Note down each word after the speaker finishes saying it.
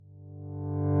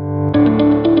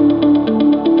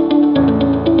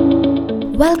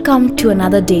Welcome to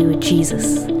another day with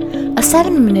Jesus, a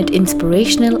 7-minute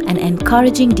inspirational and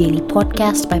encouraging daily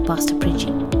podcast by Pastor Priji.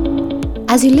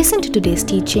 As you listen to today's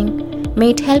teaching,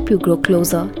 may it help you grow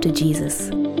closer to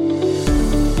Jesus.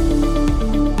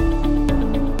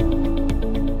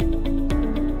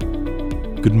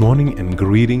 Good morning and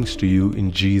greetings to you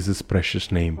in Jesus'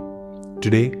 precious name.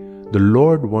 Today, the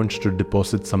Lord wants to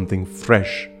deposit something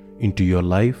fresh into your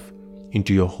life,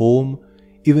 into your home,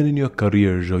 even in your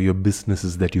careers or your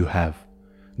businesses that you have.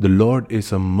 The Lord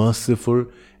is a merciful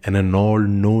and an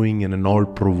all-knowing and an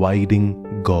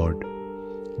all-providing God.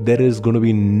 There is going to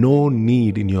be no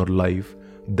need in your life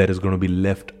that is going to be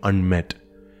left unmet.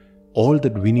 All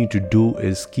that we need to do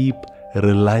is keep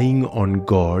relying on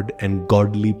God and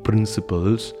godly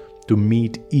principles to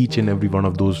meet each and every one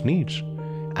of those needs.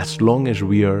 As long as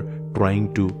we are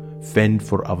trying to fend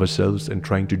for ourselves and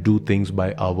trying to do things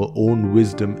by our own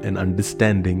wisdom and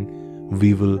understanding,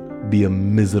 we will be a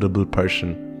miserable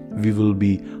person. We will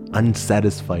be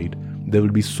unsatisfied. There will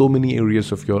be so many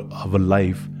areas of our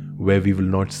life where we will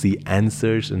not see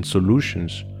answers and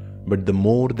solutions. But the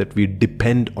more that we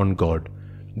depend on God,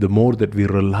 the more that we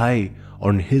rely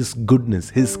on His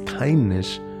goodness, His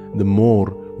kindness, the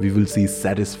more we will see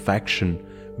satisfaction,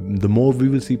 the more we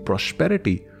will see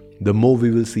prosperity, the more we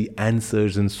will see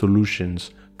answers and solutions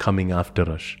coming after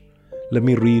us. Let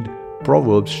me read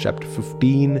Proverbs chapter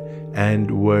 15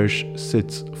 and verse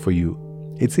 6 for you.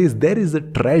 It says, "There is a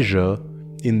treasure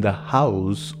in the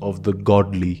house of the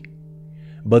godly,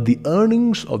 but the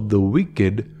earnings of the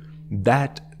wicked,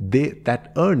 that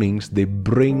earnings they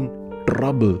bring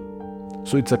trouble."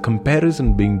 So it's a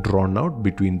comparison being drawn out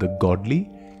between the godly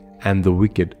and the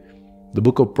wicked. The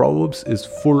book of Proverbs is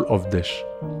full of this,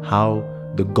 how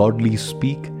the godly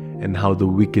speak and how the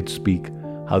wicked speak,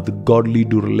 how the godly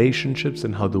do relationships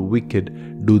and how the wicked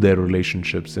do their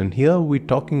relationships. And here we're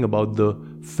talking about the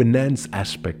finance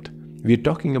aspect. We're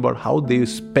talking about how they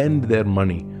spend their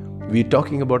money. We're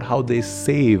talking about how they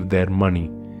save their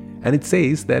money. And it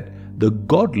says that the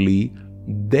godly,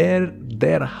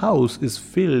 their house is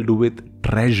filled with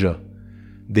treasure.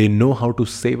 They know how to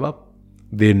save up.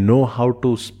 They know how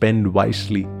to spend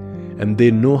wisely. And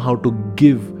they know how to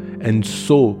give and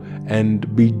sow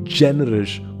and be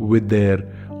generous with their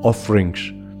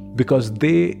offerings. Because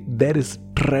there is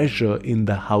treasure in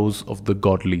the house of the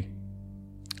godly.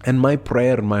 And my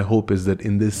prayer, my hope is that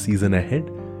in this season ahead,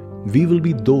 we will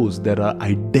be those that are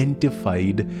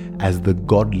identified as the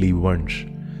godly ones,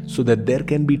 so that there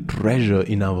can be treasure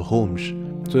in our homes,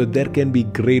 so that there can be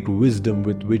great wisdom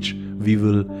with which we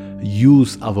will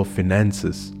use our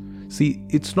finances. See,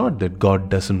 it's not that God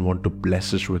doesn't want to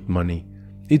bless us with money.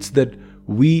 It's that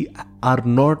we are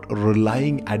not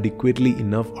relying adequately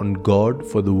enough on God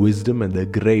for the wisdom and the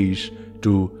grace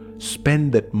to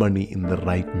spend that money in the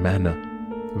right manner.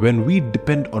 When we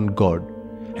depend on God,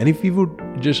 and if we would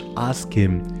just ask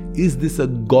Him, is this a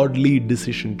godly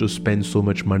decision to spend so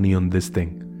much money on this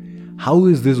thing? How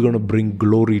is this going to bring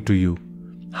glory to you?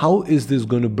 How is this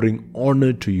going to bring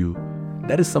honor to you?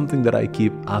 That is something that I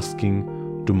keep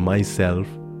asking to myself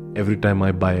every time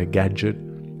I buy a gadget,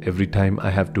 every time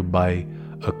I have to buy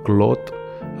a cloth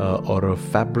or a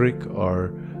fabric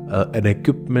or an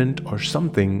equipment or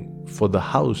something for the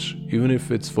house, even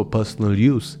if it's for personal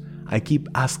use. I keep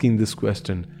asking this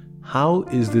question: how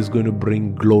is this going to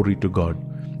bring glory to God?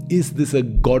 Is this a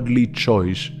godly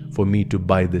choice for me to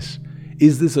buy this?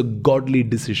 Is this a godly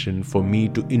decision for me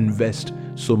to invest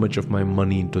so much of my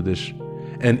money into this?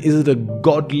 And is it a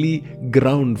godly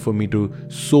ground for me to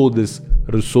sow these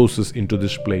resources into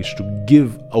this place, to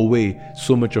give away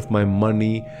so much of my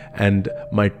money and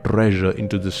my treasure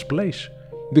into this place?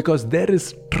 Because there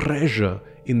is treasure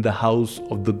in the house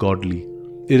of the godly.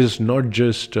 It is not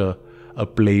just a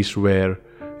place where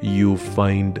you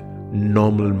find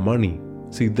normal money.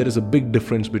 See, there is a big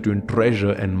difference between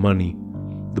treasure and money.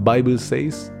 The Bible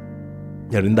says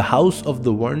that in the house of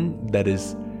the one that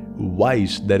is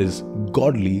wise, that is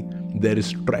godly, there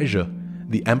is treasure.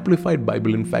 The Amplified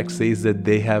Bible, in fact, says that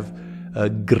they have a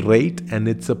great and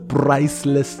it's a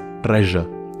priceless treasure.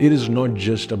 It is not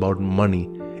just about money.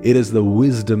 It is the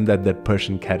wisdom that that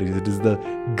person carries. It is the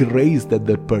grace that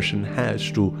that person has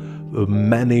to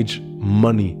manage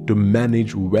money, to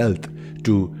manage wealth,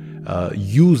 to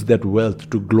use that wealth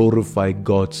to glorify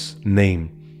God's name.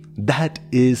 That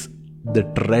is the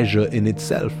treasure in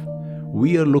itself.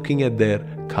 We are looking at their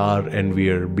car and we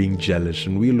are being jealous,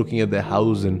 and we are looking at their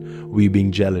house and we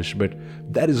being jealous, but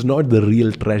that is not the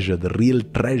real treasure. The real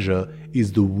treasure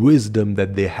is the wisdom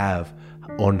that they have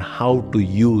on how to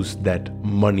use that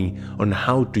money, on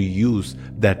how to use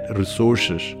that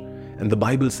resources. And the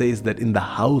Bible says that in the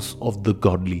house of the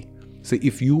godly, So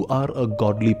if you are a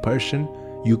godly person,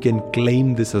 you can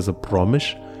claim this as a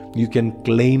promise. You can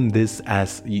claim this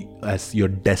as your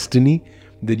destiny.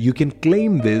 That you can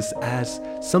claim this as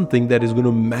something that is going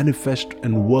to manifest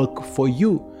and work for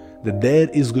you. That there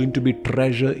is going to be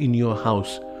treasure in your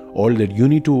house. All that you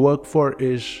need to work for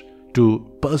is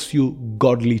to pursue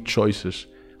godly choices.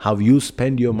 How you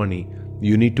spend your money,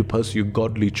 you need to pursue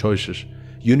godly choices.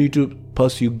 You need to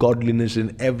pursue godliness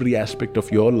in every aspect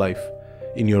of your life.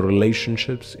 In your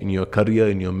relationships, in your career,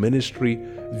 in your ministry.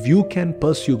 If you can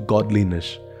pursue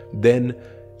godliness, then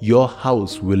your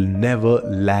house will never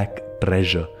lack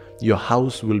treasure. Your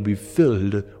house will be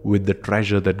filled with the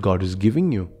treasure that God is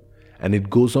giving you. And it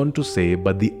goes on to say,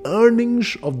 but the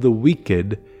earnings of the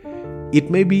wicked, it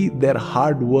may be their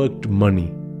hard-worked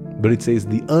money, but it says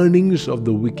the earnings of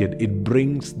the wicked, it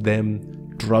brings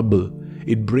them trouble.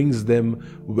 It brings them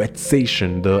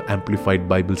vexation, the Amplified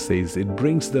Bible says. It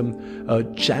brings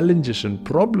them challenges and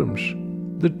problems.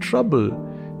 The trouble,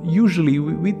 usually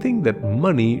we think that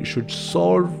money should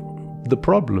solve the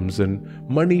problems and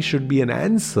money should be an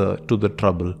answer to the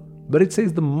trouble. But it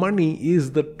says the money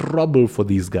is the trouble for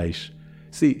these guys.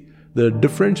 See, the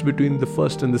difference between the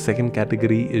first and the second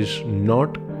category is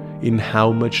not in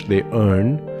how much they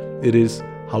earn, it is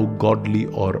how godly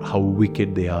or how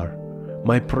wicked they are.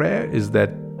 My prayer is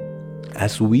that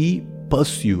as we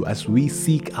pursue, as we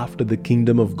seek after the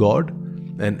kingdom of God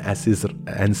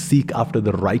and seek after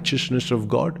the righteousness of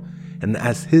God, and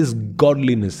as His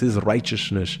godliness, His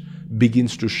righteousness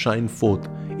begins to shine forth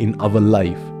in our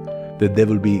life, that there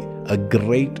will be a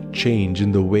great change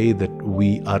in the way that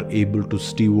we are able to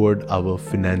steward our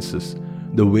finances,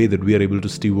 the way that we are able to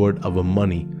steward our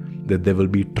money, that there will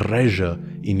be treasure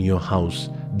in your house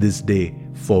this day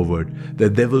forward,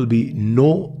 that there will be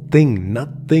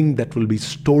nothing that will be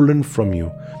stolen from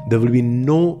you. There will be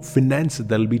no finances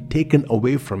that will be taken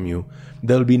away from you.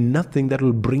 There will be nothing that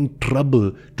will bring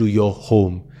trouble to your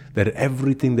home. That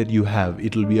everything that you have,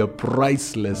 it will be a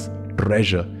priceless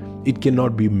treasure. It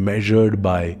cannot be measured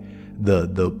by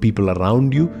the people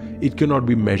around you. It cannot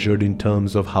be measured in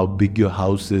terms of how big your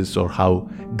house is or how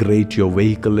great your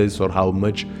vehicle is or how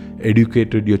much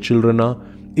educated your children are.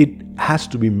 It has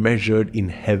to be measured in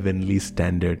heavenly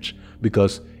standards,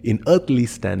 because in earthly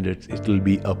standards, it will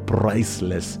be a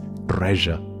priceless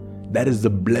treasure. That is the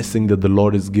blessing that the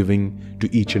Lord is giving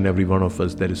to each and every one of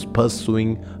us that is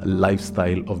pursuing a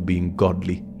lifestyle of being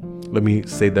godly. Let me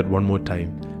say that one more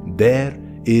time. There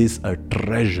is a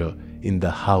treasure in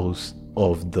the house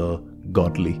of the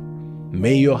godly.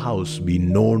 May your house be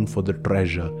known for the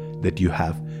treasure that you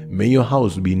have. May your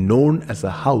house be known as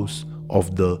a house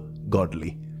of the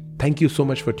godly. Thank you so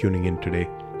much for tuning in today.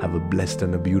 Have a blessed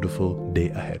and a beautiful day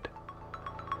ahead.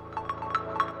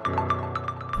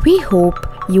 We hope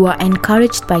you are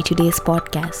encouraged by today's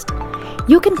podcast.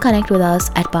 You can connect with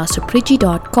us at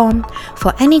pastorpriji.com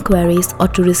for any queries or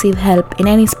to receive help in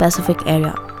any specific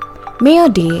area. May your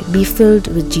day be filled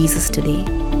with Jesus today.